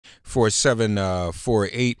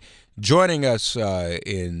4748. Joining us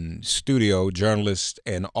in studio, journalist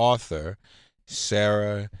and author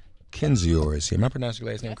Sarah Kendzior is here. Am I pronouncing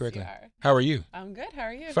your last name correctly? You are. How are you? I'm good. How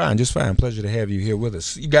are you? Fine, just fine. Pleasure to have you here with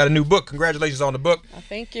us. You got a new book. Congratulations on the book. Well,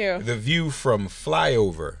 thank you. The View from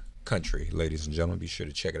Flyover Country, ladies and gentlemen. Be sure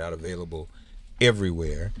to check it out. Available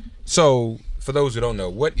everywhere. So, for those who don't know,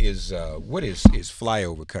 what is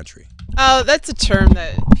flyover country? Oh, that's a term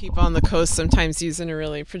that people on the coast sometimes use in a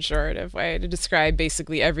really pejorative way to describe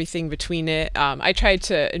basically everything between it. I tried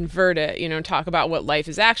to invert it, and talk about what life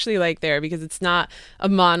is actually like there, because it's not a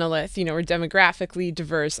monolith. We're demographically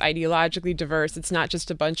diverse, ideologically diverse. It's not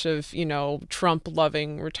just a bunch of,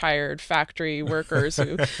 Trump-loving retired factory workers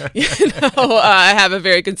who, have a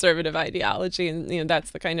very conservative ideology, and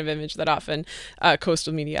that's the kind of image that often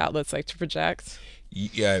coastal media outlets like to project.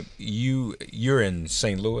 Yeah, you're in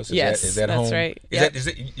St. Louis. Is that that's home? Right. Is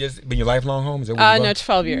it been your lifelong home? Is that where you no,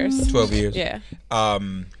 12 years. 12 years. Yeah.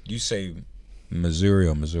 You say Missouri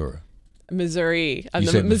or Missouri? Missouri.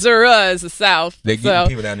 Said Missouri is the South.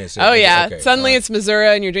 People down there say, oh yeah. Okay, Suddenly it's Missouri,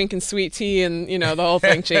 and you're drinking sweet tea, and the whole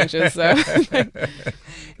thing changes. So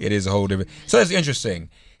it is a whole different. So that's interesting,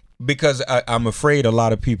 because I'm afraid a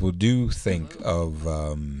lot of people do think of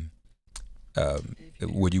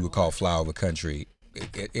what you would call flyover country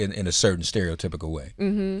in a certain stereotypical way,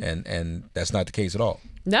 and that's not the case at all.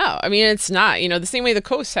 No, I mean, it's not. The same way the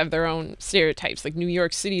coasts have their own stereotypes. Like New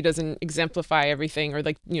York City doesn't exemplify everything, or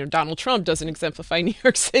Donald Trump doesn't exemplify New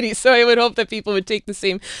York City. So I would hope that people would take the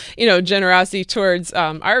same, generosity towards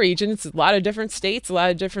our region. It's a lot of different states, a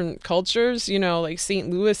lot of different cultures. Like St.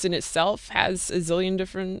 Louis in itself has a zillion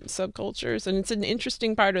different subcultures, and it's an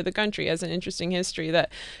interesting part of the country, has an interesting history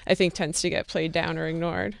that I think tends to get played down or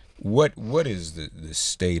ignored. What is the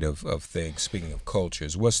state of things? Speaking of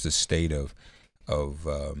cultures, what's the state of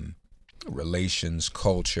relations,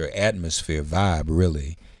 culture, atmosphere, vibe,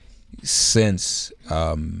 really, since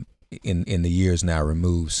in the years now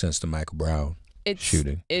removed since the Michael Brown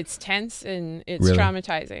shooting? It's tense, and it's really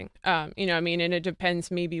traumatizing. And it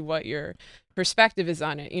depends maybe what your perspective is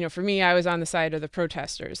on it. For me, I was on the side of the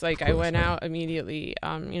protesters. I went out immediately,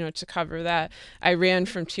 to cover that. I ran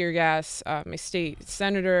from tear gas. My state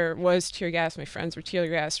senator was tear gas. My friends were tear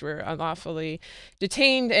gassed. Were unlawfully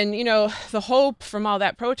detained. And, the hope from all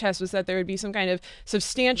that protest was that there would be some kind of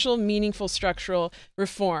substantial, meaningful structural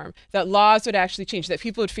reform, that laws would actually change, that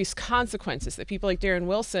people would face consequences, that people like Darren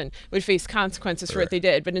Wilson would face consequences for what they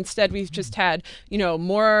did. But instead, we've just had,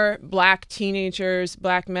 more black teenagers,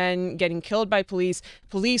 black men getting killed by police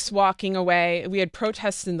walking away. We had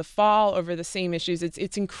protests in the fall over the same issues.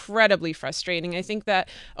 It's incredibly frustrating. I think that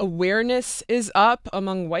awareness is up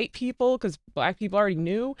among white people, because black people already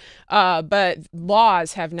knew, but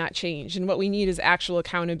laws have not changed. And what we need is actual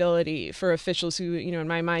accountability for officials who, in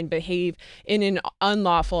my mind, behave in an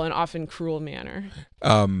unlawful and often cruel manner.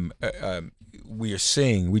 We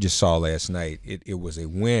just saw last night, it was a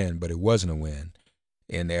win, but it wasn't a win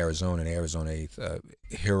in Arizona, 8th.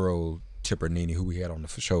 Hero Tipernini, who we had on the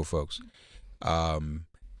show, folks,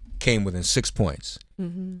 came within 6 points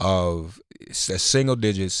of single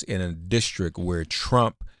digits in a district where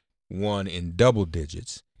Trump won in double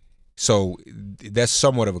digits. So that's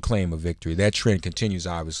somewhat of a claim of victory. That trend continues,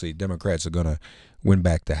 obviously. Democrats are going to win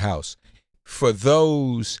back the House. For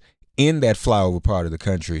those in that flyover part of the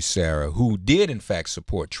country, Sarah, who did in fact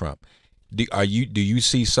support Trump, do you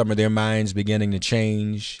see some of their minds beginning to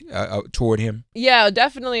change toward him? Yeah,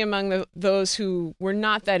 definitely among those who were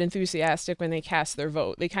not that enthusiastic when they cast their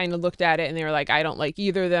vote. They kind of looked at it and they were like, I don't like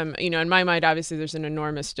either of them. In my mind, obviously, there's an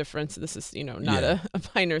enormous difference. This is, not a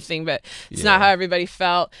minor thing, but it's not how everybody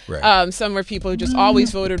felt. Right. Some were people who just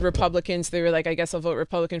always voted Republicans. They were like, I guess I'll vote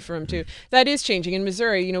Republican for him too. That is changing. In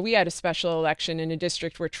Missouri, we had a special election in a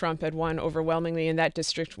district where Trump had won overwhelmingly, and that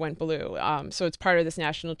district went blue. So it's part of this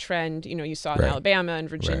national trend. You saw in Alabama and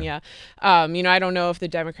Virginia. I don't know if the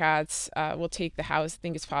Democrats will take the House. I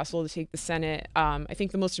think it's possible to take the Senate. I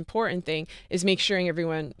think the most important thing is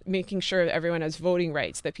making sure everyone has voting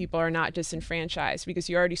rights, that people are not disenfranchised, because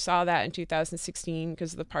you already saw that in 2016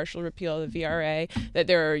 because of the partial repeal of the VRA, that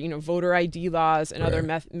there are, voter ID laws and other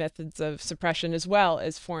methods of suppression, as well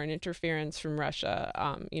as foreign interference from Russia,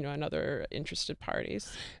 and other interested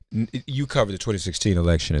parties. You covered the 2016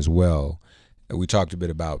 election as well. We talked a bit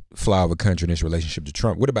about flyover country and its relationship to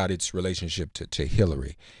Trump. What about its relationship to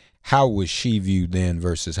Hillary? How was she viewed then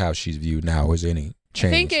versus how she's viewed now? Is there any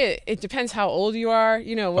change? I think it depends how old you are,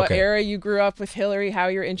 what era you grew up with Hillary, how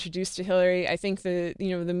you're introduced to Hillary. I think the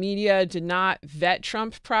media did not vet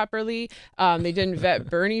Trump properly. They didn't vet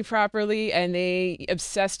Bernie properly, and they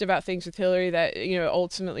obsessed about things with Hillary that,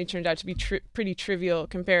 ultimately turned out to be pretty trivial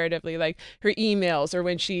comparatively, like her emails, or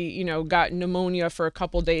when she, got pneumonia for a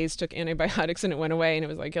couple days, took antibiotics and it went away and it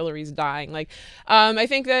was like Hillary's dying. Like, I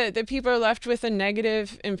think that people are left with a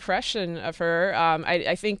negative impression of her.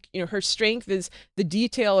 I think, her strength is the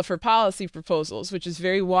detail of her policy proposals, which is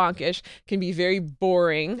very wonkish, can be very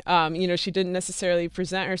boring. She didn't necessarily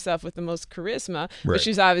present herself with the most charisma, but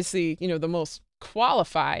she's obviously, the most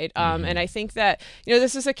qualified. And I think that,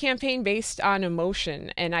 this is a campaign based on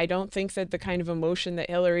emotion. And I don't think that the kind of emotion that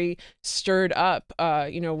Hillary stirred up,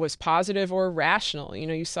 was positive or rational.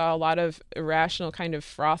 You saw a lot of irrational kind of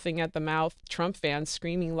frothing at the mouth Trump fans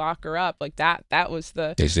screaming, "Lock her up." Like that was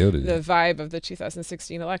the vibe of the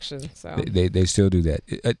 2016 election. So they still do that.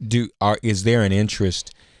 Is there an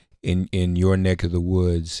interest in your neck of the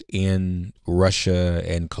woods in Russia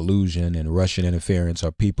and collusion and Russian interference?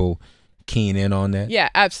 Are people keen in on that? Yeah,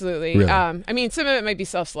 absolutely. Really? Some of it might be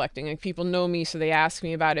self-selecting. Like, people know me, so they ask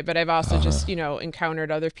me about it. But I've also just,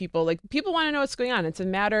 encountered other people. Like, people want to know what's going on. It's a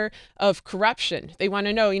matter of corruption. They want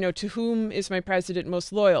to know, to whom is my president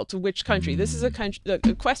most loyal? To which country? This is a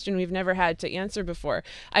question we've never had to answer before.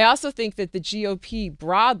 I also think that the GOP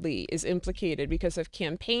broadly is implicated because of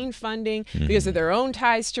campaign funding, because of their own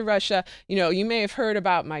ties to Russia. You may have heard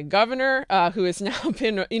about my governor, who has now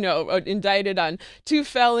been, indicted on 2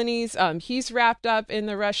 felonies. He's wrapped up in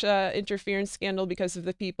the Russia interference scandal because of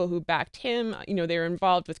the people who backed him. They were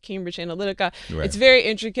involved with Cambridge Analytica. Right. It's very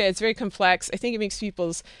intricate. It's very complex. I think it makes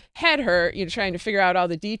people's head hurt, trying to figure out all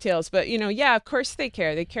the details. But, yeah, of course they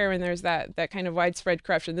care. They care when there's that kind of widespread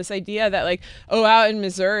corruption. This idea that, like, out in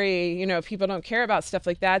Missouri, people don't care about stuff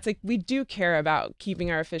like that. It's like, we do care about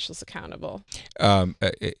keeping our officials accountable.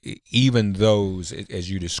 Even those,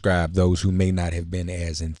 as you described, those who may not have been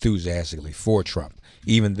as enthusiastically for Trump,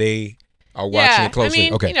 even they are watching it closely.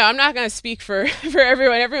 I'm not going to speak for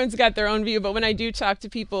everyone. Everyone's got their own view. But when I do talk to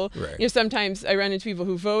people, sometimes I run into people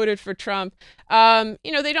who voted for Trump.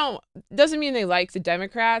 Doesn't mean they like the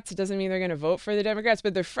Democrats. It doesn't mean they're going to vote for the Democrats,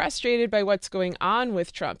 but they're frustrated by what's going on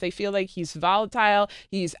with Trump. They feel like he's volatile.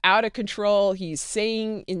 He's out of control. He's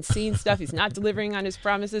saying insane stuff. He's not delivering on his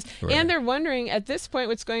promises. Right. And they're wondering at this point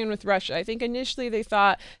what's going on with Russia. I think initially they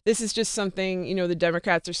thought this is just something, the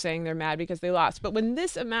Democrats are saying they're mad because they lost. But when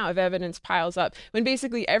this amount of evidence piles up, when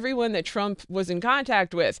basically everyone that Trump was in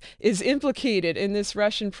contact with is implicated in this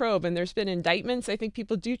Russian probe and there's been indictments, I think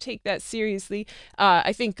people do take that seriously.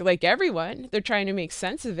 I think, like everyone, they're trying to make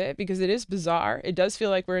sense of it because it is bizarre. It does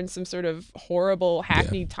feel like we're in some sort of horrible,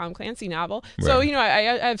 hackneyed Tom Clancy novel. Right. So,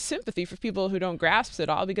 I have sympathy for people who don't grasp it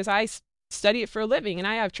all because I study it for a living and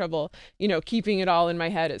I have trouble, keeping it all in my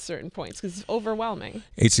head at certain points because it's overwhelming.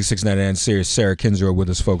 866-99-SIRIUS. Sarah Kendzior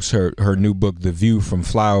with us, folks. Her new book, The View from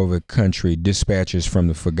Flyover Country, Dispatches from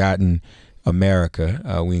the Forgotten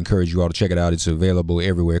America. We encourage you all to check it out. It's available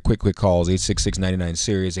everywhere. Quick calls,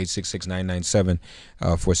 866-99-SIRIUS,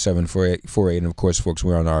 866-997-4748. And of course, folks,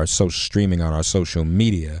 we're on streaming on our social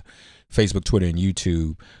media, Facebook, Twitter, and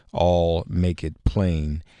YouTube. All make it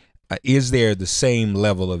plain. Is there the same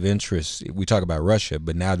level of interest? We talk about Russia,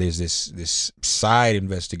 but now there's this side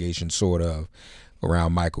investigation sort of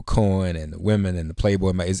around Michael Cohen and the women and the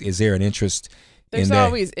Playboy. Is there an interest? There's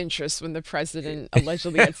always interest when the president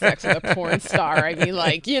allegedly had sex with a porn star. I mean,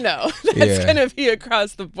 that's going to be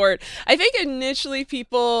across the board. I think initially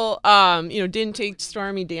people, didn't take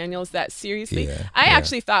Stormy Daniels that seriously. I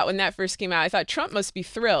actually thought when that first came out, I thought Trump must be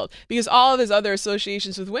thrilled because all of his other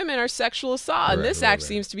associations with women are sexual assault. And this act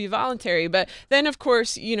seems to be voluntary. But then, of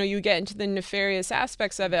course, you get into the nefarious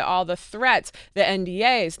aspects of it, all the threats, the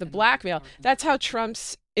NDAs, the blackmail. That's how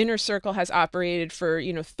Trump's inner circle has operated for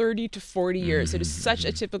 30 to 40 years. It is such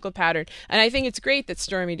a typical pattern, and I think it's great that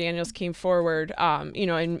Stormy Daniels came forward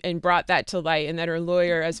and brought that to light, and that her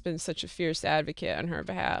lawyer has been such a fierce advocate on her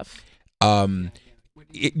behalf.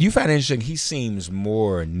 You find it interesting, he seems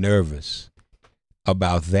more nervous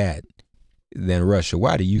about that than Russia.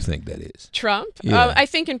 Why do you think that is? Trump? I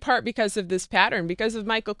think in part because of this pattern, because of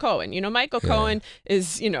Michael Cohen. Michael Cohen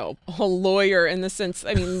is, a lawyer in the sense,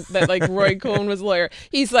 that like Roy Cohen was a lawyer.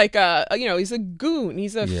 He's like he's a goon.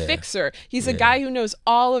 He's a fixer. He's a guy who knows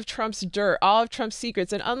all of Trump's dirt, all of Trump's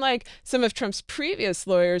secrets. And unlike some of Trump's previous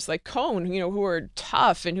lawyers like Cohen, who were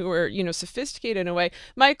tough and who were, sophisticated in a way,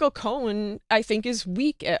 Michael Cohen, I think, is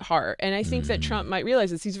weak at heart. And I think that Trump might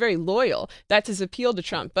realize this. He's very loyal. That's his appeal to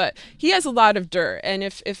Trump. But he has a lot lot of dirt. And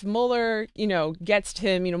if Mueller, gets to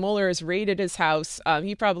him, Mueller has raided his house.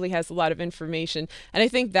 He probably has a lot of information. And I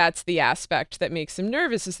think that's the aspect that makes him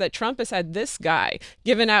nervous, is that Trump has had this guy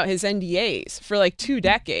giving out his NDAs for like 2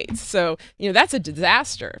 decades. So, that's a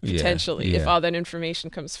disaster potentially if all that information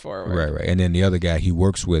comes forward. Right. And then the other guy he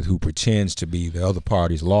works with, who pretends to be the other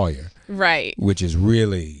party's lawyer. Right. Which is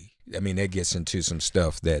really, that gets into some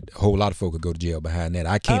stuff that a whole lot of folk could go to jail behind that.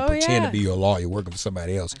 I can't pretend to be your lawyer working for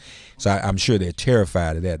somebody else. So I'm sure they're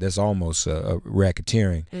terrified of that. That's almost a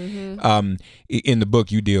racketeering. Mm-hmm. In the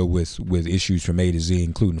book, you deal with issues from A to Z,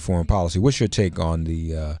 including foreign policy. What's your take on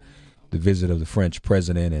the visit of the French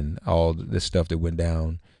president and all this stuff that went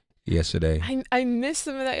down yesterday? I missed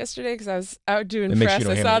some of that yesterday because I was out doing press.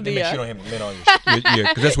 I saw the. Make sure you don't have lint on your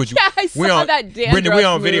because that's what you. I saw that dandruff. Brendan, we're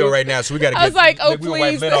on video right now, so we got to. I was like, oh, please. We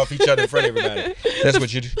wipe lint off each other in front of everybody. That's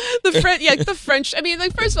what you do. The French. I mean,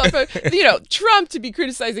 like, first of all, Trump to be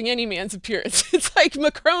criticizing any man's appearance. It's like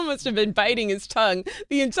Macron must have been biting his tongue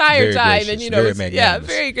the entire time, gracious, and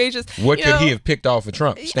very gracious. What could he have picked off of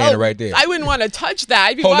Trump standing right there? I wouldn't want to touch that.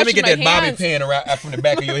 I'd be washing let me get that hands. bobby pin around from the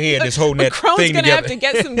back of your head. That's holding that Macron's thing gonna together. have to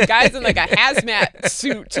get some guys in like a hazmat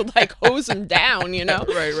suit to like hose him down,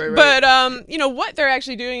 Right. But what they're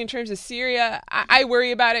actually doing in terms of Syria, I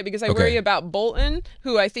worry about it because I worry about Bolton,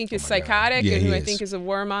 who I think is psychotic and who I think is a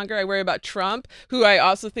warmonger. I worry about Trump, who I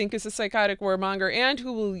also think is a psychotic warmonger and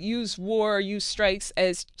who will use strikes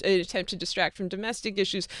as an attempt to distract from domestic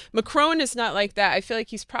issues. Macron is not like that. I feel like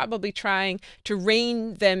he's probably trying to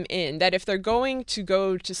rein them in, that if they're going to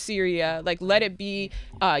go to Syria, like, let it be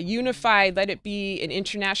unified, let it be an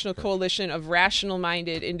international coalition of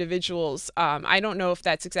rational-minded individuals. I don't know if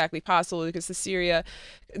that's exactly possible because the Syria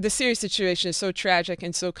situation is so tragic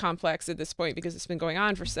and so complex at this point because it's been going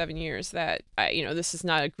on for 7 years that this is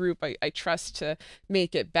not a group I trust to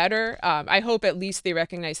make it better. I hope at least they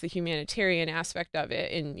recognize the humanitarian aspect of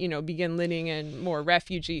it and begin letting in more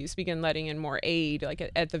refugees, begin letting in more aid,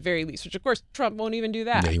 like at the very least. Which of course Trump won't even do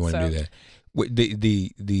that. Yeah, he won't do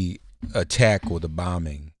that. The attack or the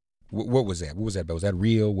bombing. What was that? What was that about? Was that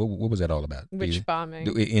real? What was that all about? Which bombing?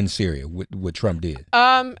 In Syria, what Trump did.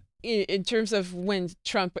 In terms of when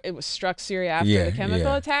it was struck Syria after the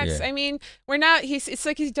chemical attacks. Yeah. I mean, we're not. It's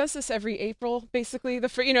like he does this every April, basically.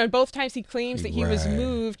 Both times he claims that he was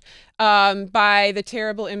moved by the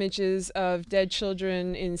terrible images of dead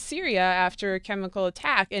children in Syria after a chemical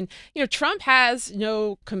attack. And Trump has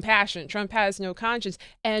no compassion. Trump has no conscience.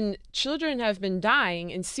 And children have been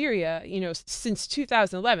dying in Syria, since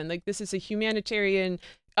 2011. Like, this is a humanitarian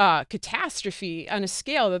catastrophe on a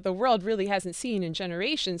scale that the world really hasn't seen in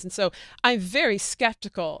generations. And so I'm very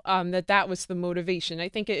skeptical that was the motivation. I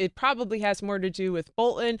think it probably has more to do with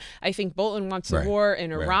Bolton. I think Bolton wants a war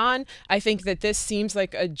in Iran. I think that this seems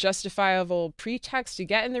like a justifiable pretext to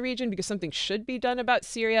get in the region because something should be done about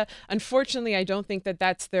Syria. Unfortunately, I don't think that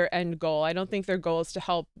that's their end goal. I don't think their goal is to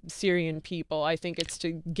help Syrian people. I think it's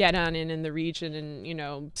to get on in the region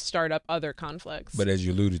and, start up other conflicts. But as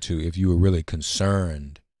you alluded to, if you were really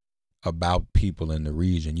concerned about people in the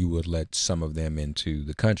region, you would let some of them into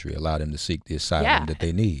the country, allow them to seek the asylum that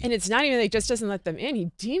they need. And it's not even that he just doesn't let them in. He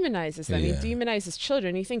demonizes them. Yeah. He demonizes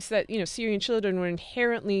children. He thinks that, Syrian children would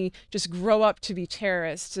inherently just grow up to be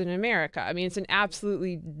terrorists in America. I mean, it's an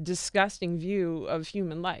absolutely disgusting view of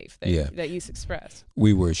human life that he's expressed.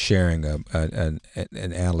 We were sharing an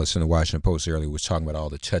analyst in the Washington Post earlier was talking about all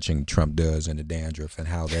the touching Trump does and the dandruff and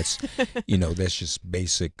how that's, that's just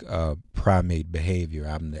basic primate behavior.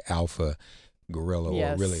 I'm the alpha gorilla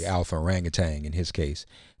or really alpha orangutan in his case,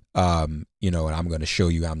 and I'm going to show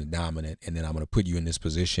you I'm the dominant, and then I'm going to put you in this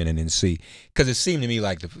position and then see. Because it seemed to me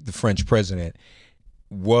like the French president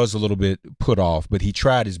was a little bit put off, but he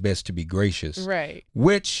tried his best to be gracious. Right.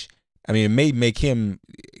 Which, I mean, it may make him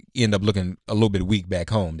end up looking a little bit weak back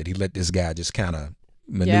home that he let this guy just kind of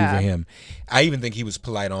maneuver him. I even think he was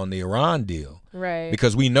polite on the Iran deal. Right.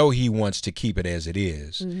 Because we know he wants to keep it as it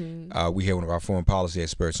is. Mm-hmm. We had one of our foreign policy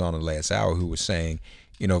experts on the last hour who was saying,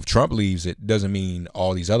 if Trump leaves, it doesn't mean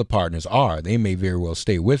all these other partners are. They may very well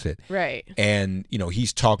stay with it. Right. And,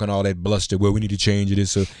 he's talking all that bluster, well, we need to change it.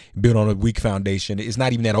 It's built on a weak foundation. It's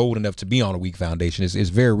not even that old enough to be on a weak foundation. It's a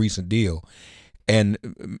very recent deal. And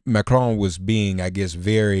Macron was being, I guess,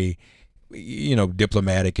 very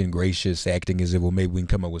diplomatic and gracious, acting as if, well, maybe we can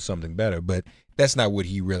come up with something better. But that's not what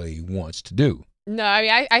he really wants to do. No, I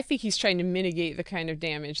mean, I think he's trying to mitigate the kind of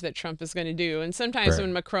damage that Trump is going to do. And sometimes Right.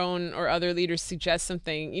 when Macron or other leaders suggest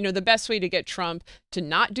something, the best way to get Trump to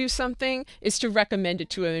not do something is to recommend it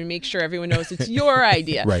to him and make sure everyone knows it's your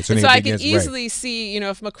idea. Right. And then so I he can begins- easily see,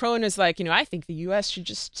 if Macron is like, I think the U.S. should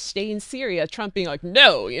just stay in Syria, Trump being like,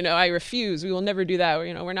 no, I refuse. We will never do that.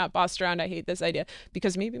 Or, we're not bossed around. I hate this idea.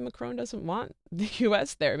 Because maybe Macron doesn't want the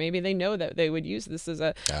U.S. there. Maybe they know that they would use this as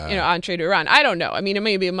a, entree to Iran. I don't know. I mean, it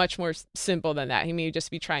may be much more simple than that. He may just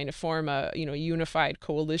be trying to form a, unified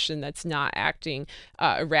coalition that's not acting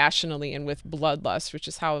irrationally and with bloodlust, which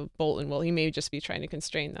is how Bolton will. He may just be trying to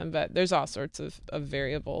constrain them. But there's all sorts of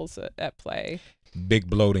variables at play. Big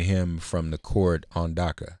blow to him from the court on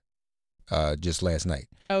DACA just last night.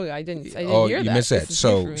 Oh, I didn't hear that. You missed that. This is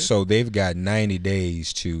new for me. So they've got 90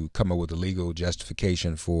 days to come up with a legal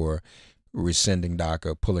justification for rescinding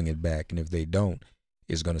DACA, pulling it back, and if they don't,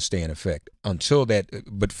 it's going to stay in effect until that.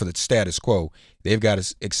 But for the status quo, they've got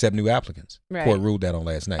to accept new applicants. Right. Court ruled that on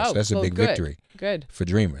last night, so that's a big victory. Good for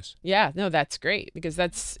Dreamers. Yeah, no, that's great because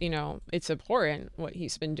that's it's abhorrent what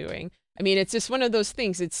he's been doing. I mean, it's just one of those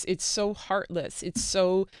things. It's so heartless. It's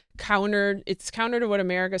so counter. It's counter to what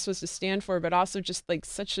America's supposed to stand for, but also just like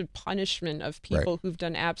such a punishment of people who've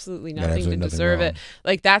done absolutely nothing to deserve it.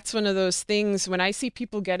 Like that's one of those things. When I see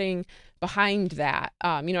people getting behind that,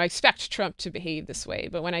 I expect Trump to behave this way,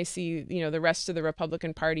 but when I see the rest of the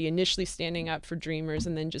Republican Party initially standing up for Dreamers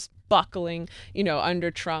and then just buckling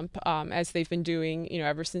under Trump as they've been doing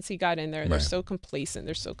ever since he got in there, they're so complacent,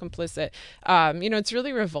 they're so complicit. It's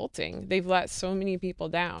really revolting. They've let so many people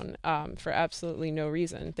down for absolutely no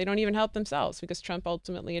reason. They don't even help themselves because Trump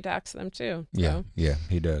ultimately attacks them too. So. Yeah,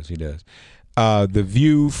 he does. The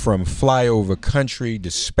View from Flyover Country,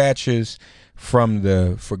 Dispatches from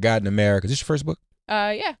the Forgotten America. Is this your first book?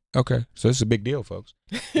 Yeah. Okay, so this is a big deal, folks.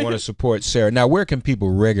 You want to support Sarah. Now, where can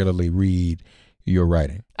people regularly read your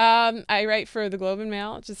writing? I write for the Globe and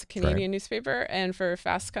Mail, which is a Canadian newspaper, and for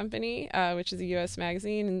Fast Company, which is a U.S.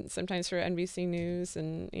 magazine, and sometimes for NBC News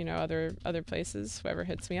and other places. Whoever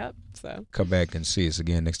hits me up. So come back and see us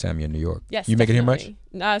again next time you're in New York. Yes, you make it here much?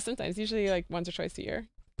 Sometimes, usually like once or twice a year.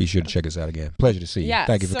 Be sure to check us out again. Pleasure to see you. Yeah,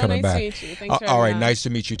 thank you for coming nice by. To meet you. Thanks for all right, having me on. nice to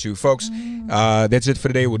meet you too, folks. That's it for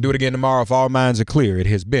today. We'll do it again tomorrow. If all minds are clear, it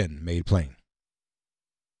has been made plain.